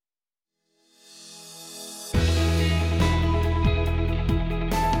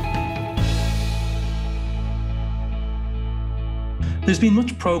There's been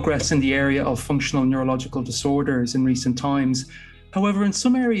much progress in the area of functional neurological disorders in recent times. However, in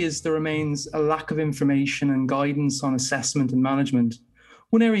some areas, there remains a lack of information and guidance on assessment and management.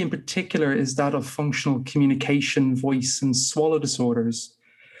 One area in particular is that of functional communication, voice, and swallow disorders.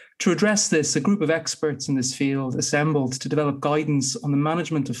 To address this, a group of experts in this field assembled to develop guidance on the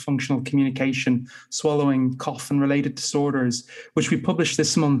management of functional communication, swallowing, cough, and related disorders, which we published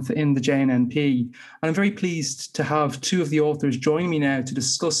this month in the JNNP. And I'm very pleased to have two of the authors join me now to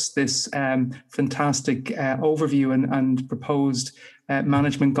discuss this fantastic overview and proposed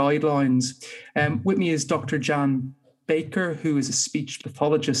management guidelines. With me is Dr. Jan Baker, who is a speech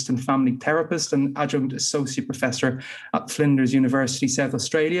pathologist and family therapist and adjunct associate professor at Flinders University, South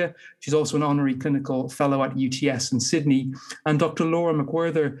Australia. She's also an honorary clinical fellow at UTS in Sydney. And Dr. Laura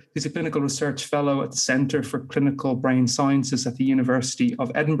McWhirter, who's a clinical research fellow at the Centre for Clinical Brain Sciences at the University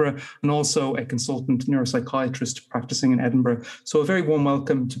of Edinburgh, and also a consultant neuropsychiatrist practicing in Edinburgh. So a very warm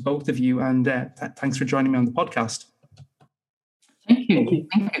welcome to both of you, and thanks for joining me on the podcast. Thank you.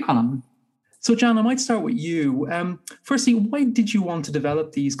 Thank you, Colin. So, Jan, I might start with you. Firstly, why did you want to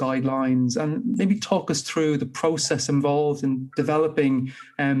develop these guidelines, and maybe talk us through the process involved in developing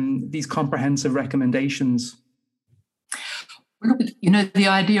these comprehensive recommendations? Well, the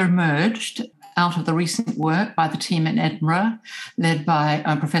idea emerged out of the recent work by the team in Edinburgh, led by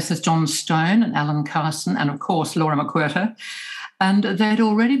Professors John Stone and Alan Carson, and of course, Laura McWhirter. And they'd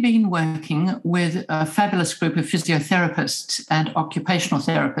already been working with a fabulous group of physiotherapists and occupational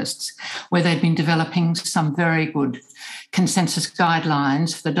therapists, where they'd been developing some very good consensus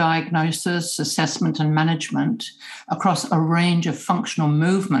guidelines for the diagnosis, assessment, and management across a range of functional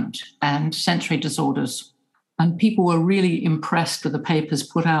movement and sensory disorders. And people were really impressed with the papers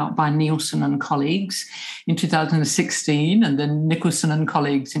put out by Nielsen and colleagues in 2016, and then Nicholson and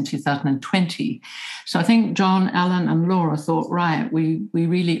colleagues in 2020. So I think John, Alan, and Laura thought, right, we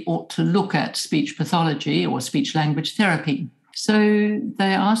really ought to look at speech pathology or speech language therapy. So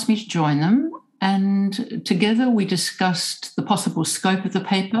they asked me to join them, and together we discussed the possible scope of the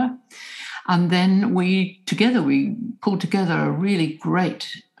paper. And then we pulled together a really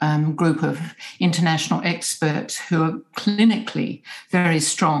great group of international experts who are clinically very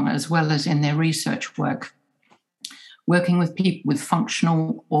strong, as well as in their research work, working with people with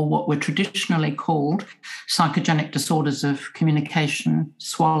functional, or what were traditionally called psychogenic disorders of communication,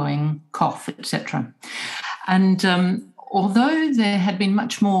 swallowing, cough, etc. And although there had been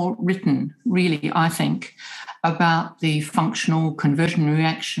much more written, really, I think, about the functional conversion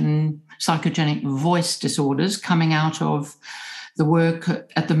reaction psychogenic voice disorders coming out of the work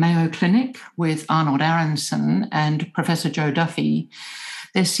at the Mayo Clinic with Arnold Aronson and Professor Joe Duffy,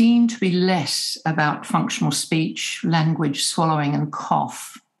 there seemed to be less about functional speech, language, swallowing, and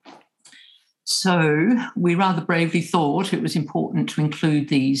cough. So we rather bravely thought it was important to include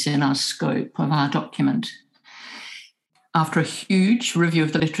these in our scope of our document. After a huge review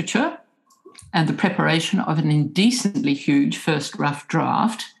of the literature and the preparation of an indecently huge first rough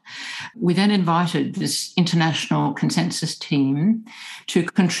draft, we then invited this international consensus team to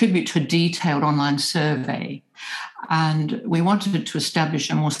contribute to a detailed online survey. And we wanted to establish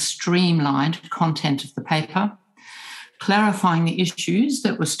a more streamlined content of the paper, clarifying the issues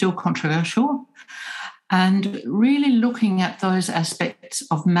that were still controversial, and really looking at those aspects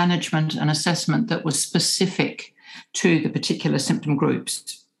of management and assessment that were specific to the particular symptom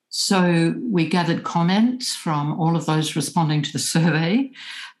groups. So we gathered comments from all of those responding to the survey,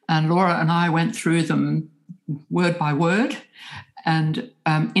 and Laura and I went through them word by word and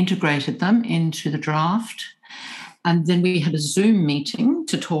integrated them into the draft. And then we had a Zoom meeting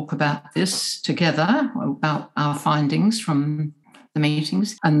to talk about this together, about our findings from the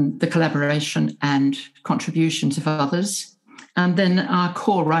meetings and the collaboration and contributions of others. And then our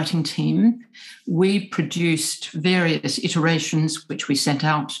core writing team, we produced various iterations which we sent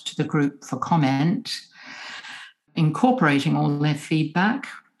out to the group for comment, incorporating all their feedback.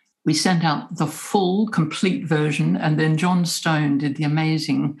 We sent out the full, complete version, and then John Stone did the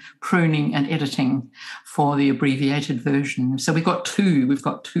amazing pruning and editing for the abbreviated version. So we've got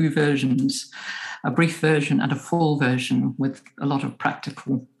two versions, a brief version and a full version with a lot of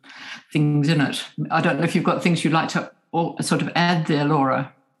practical things in it. I don't know if you've got things you'd like to sort of add there,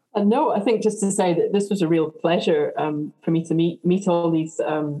 Laura. No, I think just to say that this was a real pleasure for me to meet all these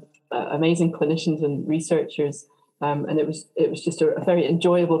amazing clinicians and researchers. And it was just a very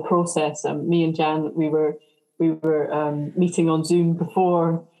enjoyable process. Me and Jan, we were meeting on Zoom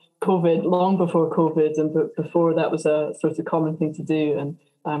before COVID, long before COVID, and before that was a sort of common thing to do,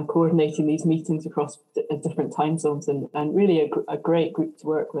 and coordinating these meetings across different time zones, and really a great group to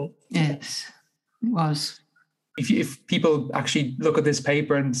work with. Yes, it was. if people actually look at this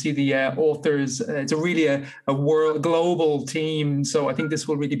paper and see the authors, it's really a global team. So I think this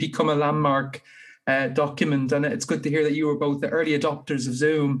will really become a landmark document, and it's good to hear that you were both the early adopters of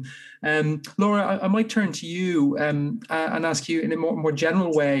Zoom. Laura, I might turn to you and ask you in a more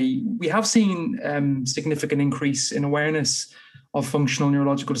general way. We have seen significant increase in awareness of functional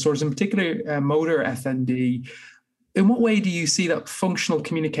neurological disorders, in particular motor FND. In what way do you see that functional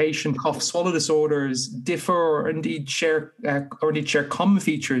communication, cough, swallow disorders differ or indeed share common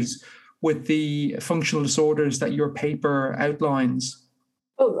features with the functional disorders that your paper outlines?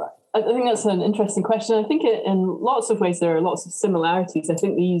 Oh, I think that's an interesting question. I think in lots of ways there are lots of similarities. I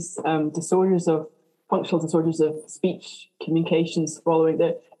think these functional disorders of speech, communication, swallowing,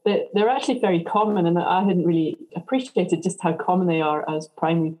 they're actually very common, and I hadn't really appreciated just how common they are as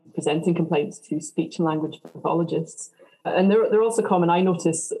primary presenting complaints to speech and language pathologists. And they're also common, I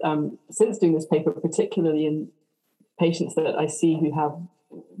notice, since doing this paper, particularly in patients that I see who have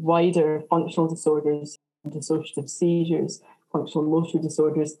wider functional disorders, dissociative seizures, functional motor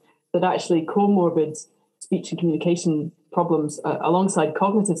disorders, that actually comorbid speech and communication problems alongside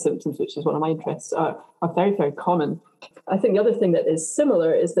cognitive symptoms, which is one of my interests, are very, very common. I think the other thing that is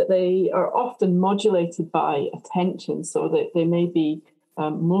similar is that they are often modulated by attention, so that they may be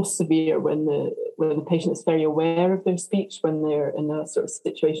most severe when the patient is very aware of their speech, when they're in a sort of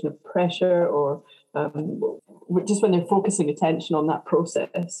situation of pressure, or just when they're focusing attention on that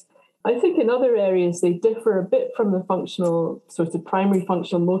process. I think in other areas they differ a bit from the functional, sort of primary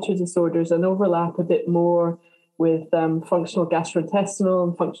functional motor disorders, and overlap a bit more with functional gastrointestinal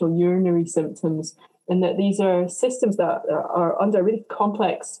and functional urinary symptoms, in that these are systems that are under a really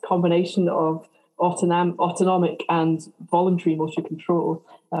complex combination of autonomic and voluntary motor control.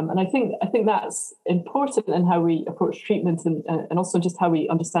 And I think that's important in how we approach treatment, and also just how we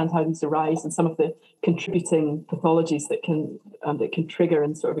understand how these arise and some of the contributing pathologies that can trigger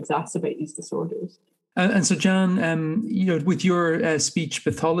and sort of exacerbate these disorders. And so, Jan, with your speech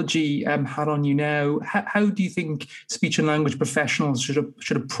pathology hat on you now, how do you think speech and language professionals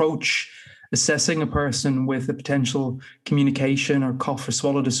should approach assessing a person with a potential communication or cough or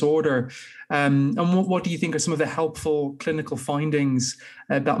swallow disorder? And what do you think are some of the helpful clinical findings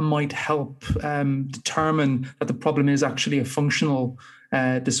that might help determine that the problem is actually a functional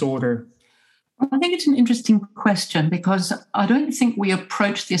disorder? I think it's an interesting question, because I don't think we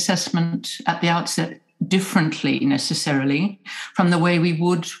approach the assessment at the outset differently necessarily from the way we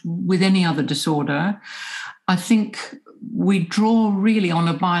would with any other disorder. I think we draw really on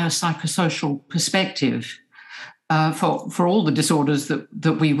a biopsychosocial perspective for all the disorders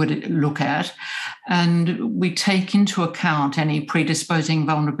that we would look at, and we take into account any predisposing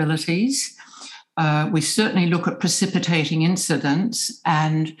vulnerabilities. We certainly look at precipitating incidents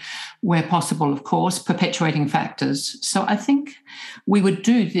and, where possible, of course, perpetuating factors. So I think we would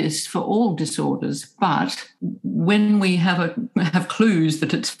do this for all disorders, but when we have clues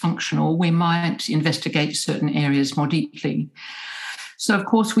that it's functional, we might investigate certain areas more deeply. So, of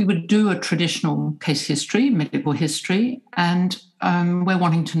course, we would do a traditional case history, medical history, and we're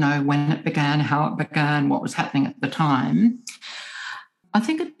wanting to know when it began, how it began, what was happening at the time. I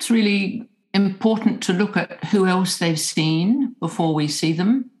think it's really important to look at who else they've seen before we see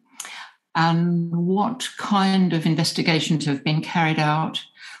them, and what kind of investigations have been carried out,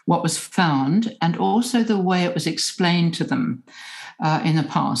 what was found, and also the way it was explained to them in the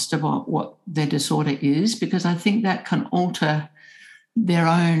past about what their disorder is, because I think that can alter their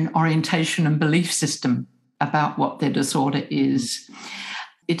own orientation and belief system about what their disorder is.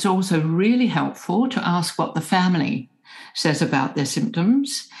 It's also really helpful to ask what the family says about their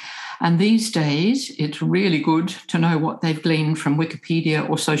symptoms. And these days, it's really good to know what they've gleaned from Wikipedia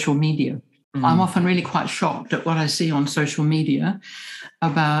or social media. I'm often really quite shocked at what I see on social media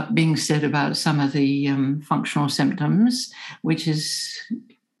about being said about some of the functional symptoms, which is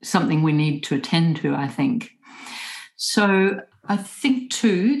something we need to attend to, I think. So I think,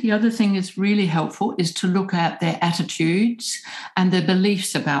 too, the other thing that's really helpful is to look at their attitudes and their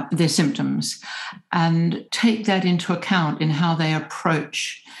beliefs about their symptoms, and take that into account in how they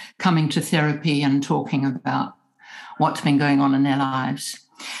approach coming to therapy and talking about what's been going on in their lives.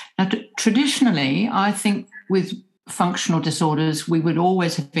 Now, traditionally, I think with functional disorders, we would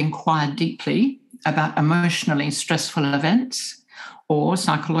always have inquired deeply about emotionally stressful events or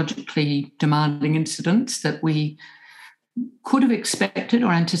psychologically demanding incidents that we could have expected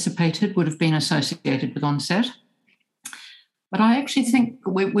or anticipated would have been associated with onset. But I actually think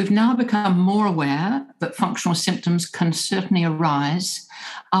we've now become more aware that functional symptoms can certainly arise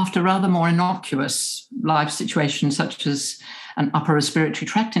after rather more innocuous life situations, such as an upper respiratory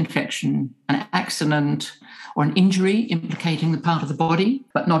tract infection, an accident, or an injury implicating the part of the body,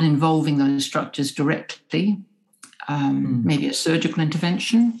 but not involving those structures directly, maybe a surgical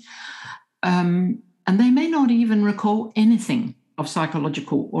intervention. And they may not even recall anything of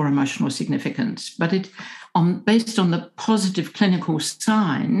psychological or emotional significance, but based on the positive clinical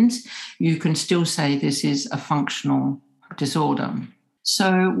signs, you can still say this is a functional disorder.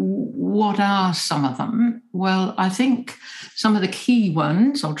 So what are some of them? Well, I think some of the key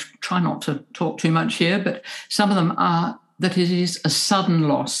ones, I'll try not to talk too much here, but some of them are that it is a sudden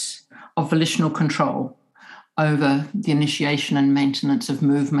loss of volitional control over the initiation and maintenance of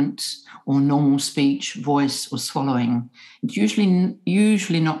movements or normal speech, voice, or swallowing. It's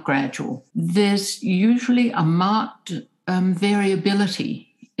usually not gradual. There's usually a marked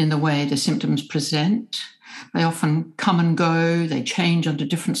variability in the way the symptoms present. They often come and go, they change under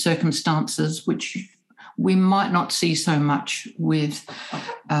different circumstances, which we might not see so much with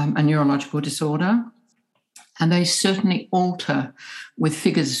a neurological disorder. And they certainly alter with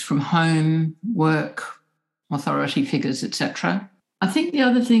figures from home, work, authority figures, etc. I think the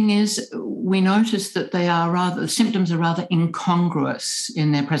other thing is we notice that the symptoms are rather incongruous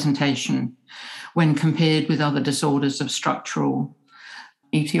in their presentation when compared with other disorders of structural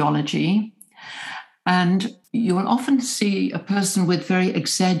etiology. And you will often see a person with very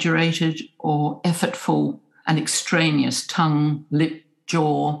exaggerated or effortful and extraneous tongue, lip,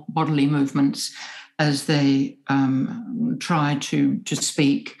 jaw, bodily movements as they try to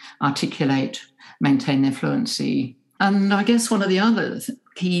speak, articulate, maintain their fluency. And I guess one of the other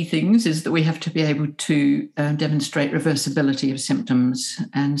key things is that we have to be able to demonstrate reversibility of symptoms.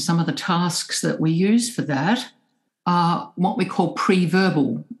 And some of the tasks that we use for that are what we call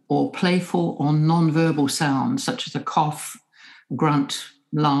pre-verbal or playful or non-verbal sounds, such as a cough, grunt,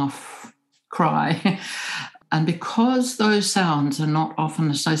 laugh, cry. And because those sounds are not often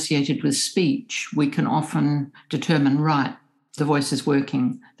associated with speech, we can often determine, right, the voice is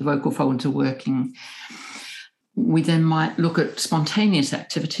working, the vocal folds are working. We then might look at spontaneous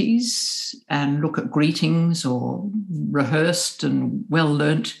activities and look at greetings or rehearsed and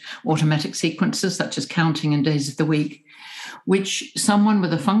well-learnt automatic sequences such as counting and days of the week, which someone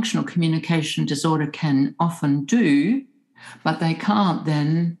with a functional communication disorder can often do, but they can't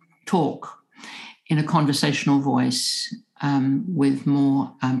then talk in a conversational voice with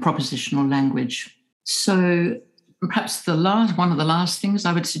more propositional language. So perhaps one of the last things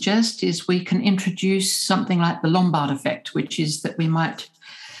I would suggest is we can introduce something like the Lombard effect, which is that we might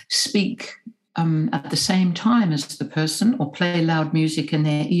speak at the same time as the person or play loud music in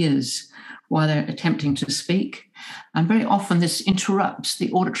their ears while they're attempting to speak. And very often this interrupts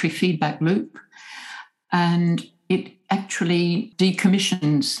the auditory feedback loop and it actually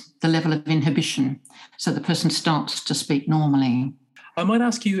decommissions the level of inhibition so the person starts to speak normally. I might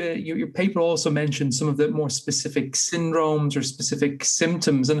ask you, your paper also mentioned some of the more specific syndromes or specific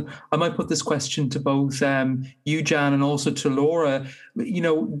symptoms, and I might put this question to both you, Jan, and also to Laura.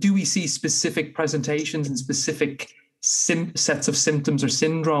 Do we see specific presentations and specific sets of symptoms or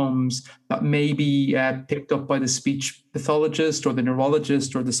syndromes that may be picked up by the speech pathologist or the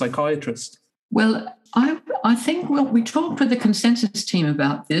neurologist or the psychiatrist? Well, I think we talked with the consensus team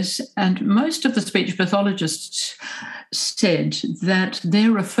about this, and most of the speech pathologists said that their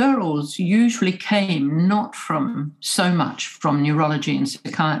referrals usually came not from so much from neurology and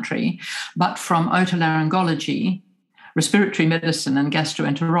psychiatry, but from otolaryngology, respiratory medicine, and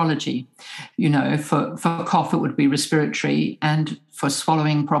gastroenterology. For cough, it would be respiratory, and for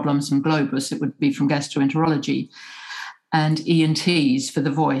swallowing problems and globus, it would be from gastroenterology, and ENTs for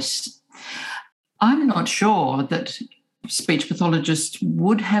the voice. I'm not sure that speech pathologists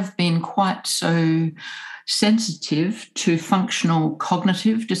would have been quite so sensitive to functional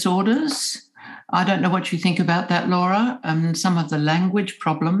cognitive disorders. I don't know what you think about that, Laura, some of the language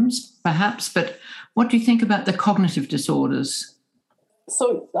problems, perhaps, but what do you think about the cognitive disorders?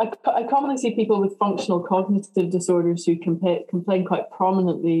 So I commonly see people with functional cognitive disorders who complain quite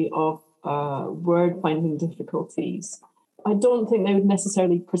prominently of word-finding difficulties. I don't think they would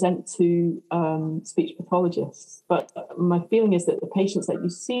necessarily present to speech pathologists, but my feeling is that the patients that you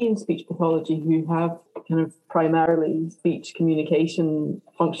see in speech pathology who have kind of primarily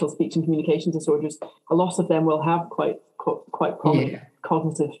functional speech and communication disorders, a lot of them will have quite prominent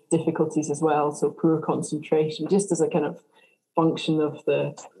cognitive difficulties as well, so poor concentration, just as a kind of function of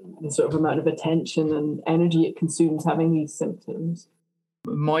the sort of amount of attention and energy it consumes having these symptoms.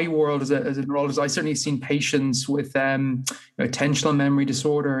 My world as a neurologist, I've certainly seen patients with attentional memory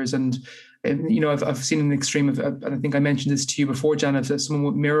disorders, and I've seen an extreme of, and I think I mentioned this to you before, Janet, someone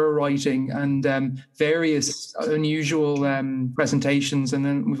with mirror writing and various unusual presentations. And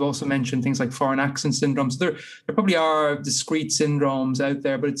then we've also mentioned things like foreign accent syndromes. There probably are discrete syndromes out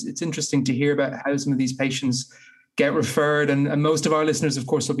there, but it's interesting to hear about how some of these patients get referred. And most of our listeners, of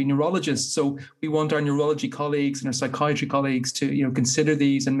course, will be neurologists. So we want our neurology colleagues and our psychiatry colleagues to, consider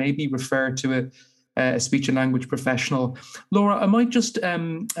these and maybe refer to a speech and language professional. Laura, I might just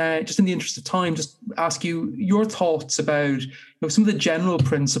in the interest of time, just ask you your thoughts about some of the general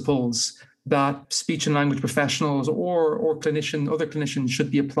principles that speech and language professionals or other clinicians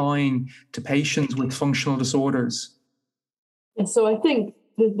should be applying to patients with functional disorders. And so I think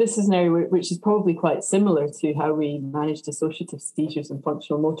this is an area which is probably quite similar to how we manage dissociative seizures and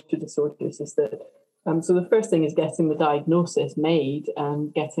functional motor disorders, is that so the first thing is getting the diagnosis made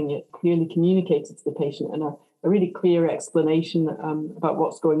and getting it clearly communicated to the patient and a really clear explanation about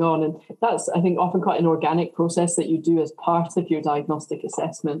what's going on. And that's, I think, often quite an organic process that you do as part of your diagnostic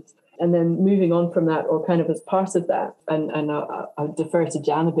assessment. And then moving on from that, or kind of as part of that, and I'll defer to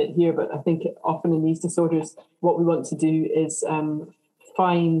Jan a bit here, but I think often in these disorders, what we want to do is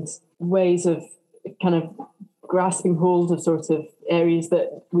find ways of kind of grasping hold of sort of areas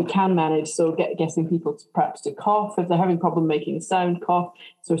that we can manage. So getting people to perhaps to cough if they're having problem making a sound, cough,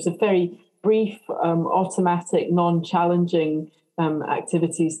 sort of very brief, automatic, non-challenging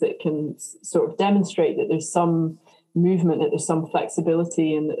activities that can sort of demonstrate that there's some movement, that there's some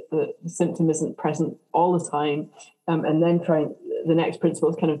flexibility, and that the symptom isn't present all the time. And then the next principle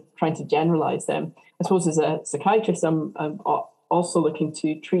is kind of trying to generalize them. I suppose as a psychiatrist, I'm also looking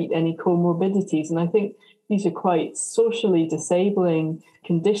to treat any comorbidities. And I think these are quite socially disabling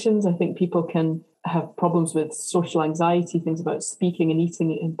conditions. I think people can have problems with social anxiety, things about speaking and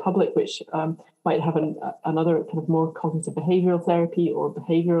eating in public, which might have another kind of more cognitive behavioral therapy or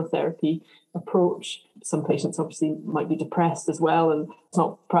behavioral therapy approach. Some patients obviously might be depressed as well, and it's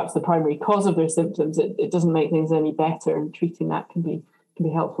not perhaps the primary cause of their symptoms. It doesn't make things any better, and treating that can be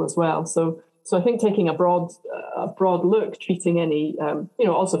helpful as well. So I think taking a broad look, treating any,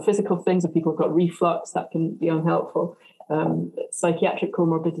 also physical things. If people have got reflux, that can be unhelpful. Psychiatric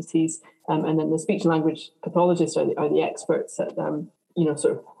comorbidities, and then the speech and language pathologists are the experts at,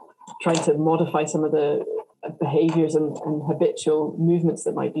 sort of trying to modify some of the behaviours and habitual movements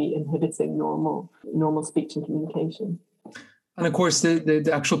that might be inhibiting normal speech and communication. And of course, the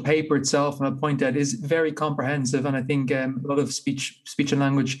actual paper itself, and I'll point out, is very comprehensive, and I think a lot of speech and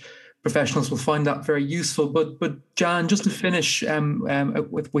language professionals will find that very useful. But Jan, just to finish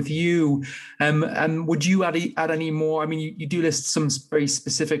with you, would you add any more? I mean, you do list some very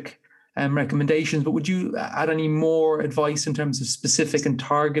specific recommendations, but would you add any more advice in terms of specific and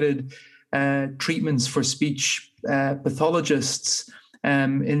targeted treatments for speech pathologists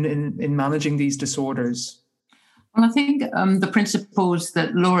in managing these disorders? Well, I think the principles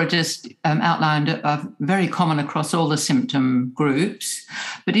that Laura just outlined are very common across all the symptom groups.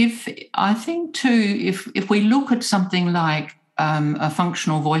 But if we look at something like a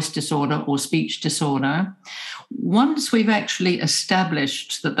functional voice disorder or speech disorder, once we've actually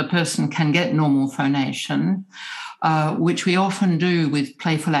established that the person can get normal phonation, which we often do with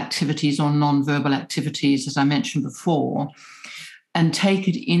playful activities or non-verbal activities, as I mentioned before, and take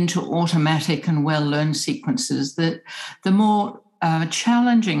it into automatic and well-learned sequences, that the more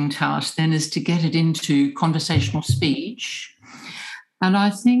challenging task then is to get it into conversational speech. And I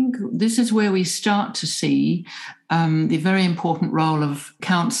think this is where we start to see the very important role of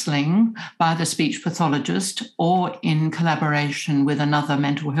counselling by the speech pathologist or in collaboration with another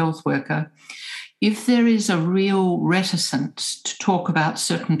mental health worker. If there is a real reticence to talk about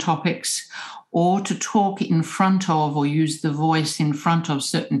certain topics or to talk in front of or use the voice in front of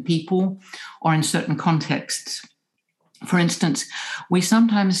certain people or in certain contexts. For instance, we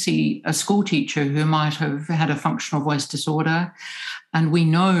sometimes see a school teacher who might have had a functional voice disorder, and we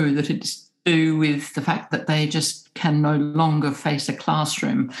know that it's to do with the fact that they just can no longer face a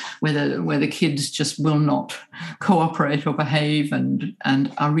classroom where the kids just will not cooperate or behave and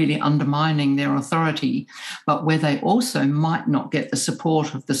are really undermining their authority, but where they also might not get the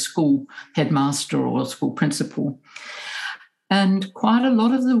support of the school headmaster or school principal. And quite a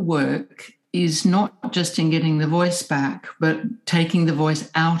lot of the work is not just in getting the voice back, but taking the voice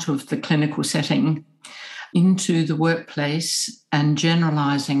out of the clinical setting into the workplace and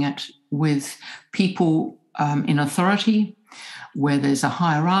generalising it with people in authority, where there's a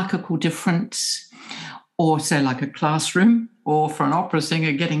hierarchical difference, or say like a classroom, or for an opera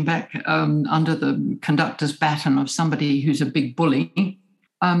singer getting back under the conductor's baton of somebody who's a big bully.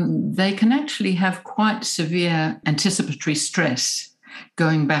 They can actually have quite severe anticipatory stress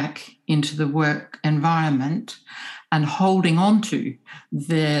going back into the work environment and holding on to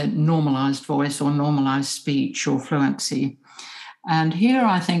their normalised voice or normalised speech or fluency. And here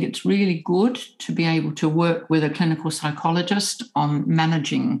I think it's really good to be able to work with a clinical psychologist on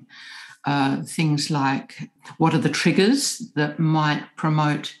managing things like what are the triggers that might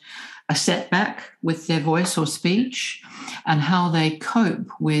promote a setback with their voice or speech, and how they cope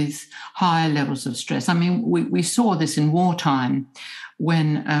with higher levels of stress. I mean, we saw this in wartime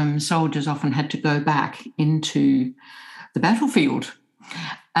when soldiers often had to go back into the battlefield.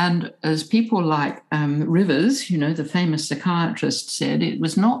 And as people like Rivers, the famous psychiatrist, said, it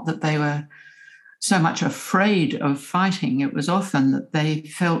was not that they were so much afraid of fighting, it was often that they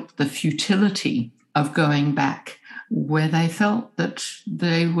felt the futility of going back, where they felt that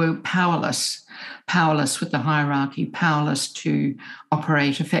they were powerless with the hierarchy, powerless to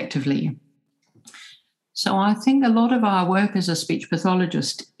operate effectively. So I think a lot of our work as a speech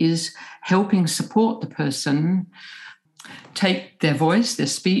pathologist is helping support the person take their voice, their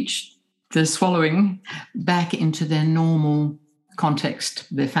speech, their swallowing back into their normal context,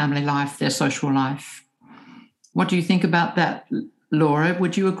 their family life, their social life. What do you think about that, Laura?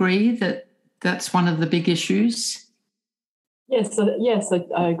 Would you agree that that's one of the big issues? Yes,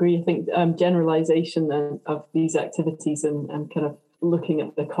 I agree. I think generalization of these activities and kind of looking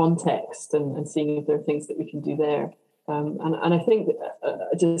at the context and seeing if there are things that we can do there. And I think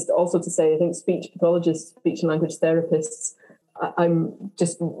just also to say, I think speech pathologists, speech and language therapists, I'm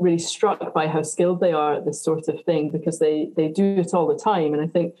just really struck by how skilled they are at this sort of thing, because they do it all the time. And I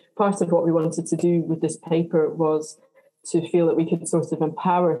think part of what we wanted to do with this paper was to feel that we could sort of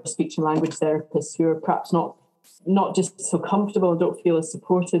empower speech and language therapists who are perhaps not just so comfortable and don't feel as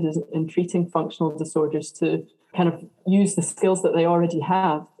supported as in treating functional disorders, to kind of use the skills that they already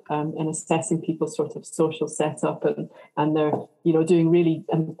have in assessing people's sort of social setup, and they're doing really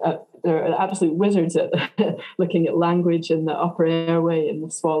they're absolute wizards at looking at language and the upper airway and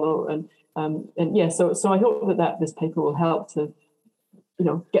the swallow, and yeah, so I hope that this paper will help to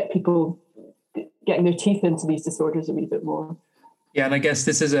get people getting their teeth into these disorders a wee bit more. Yeah, and I guess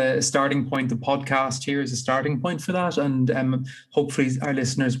this is a starting point. The podcast here is a starting point for that, and hopefully our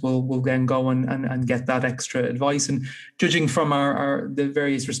listeners will then go and get that extra advice. And judging from the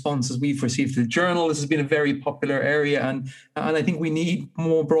various responses we've received to the journal, this has been a very popular area, and I think we need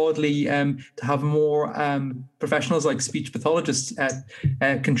more broadly to have more professionals like speech pathologists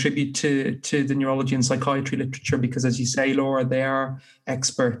contribute to the neurology and psychiatry literature, because, as you say, Laura, they are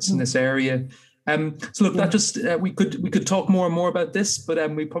experts in this area. So look, that just we could talk more and more about this, but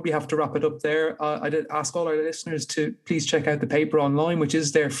we probably have to wrap it up there. I did ask all our listeners to please check out the paper online, which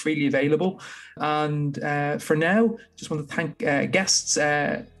is there freely available. And for now, just want to thank guests,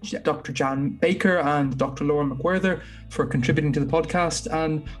 Dr. Jan Baker and Dr. Laura McWhirter, for contributing to the podcast,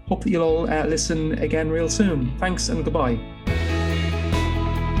 and hope that you'll all listen again real soon. Thanks and goodbye.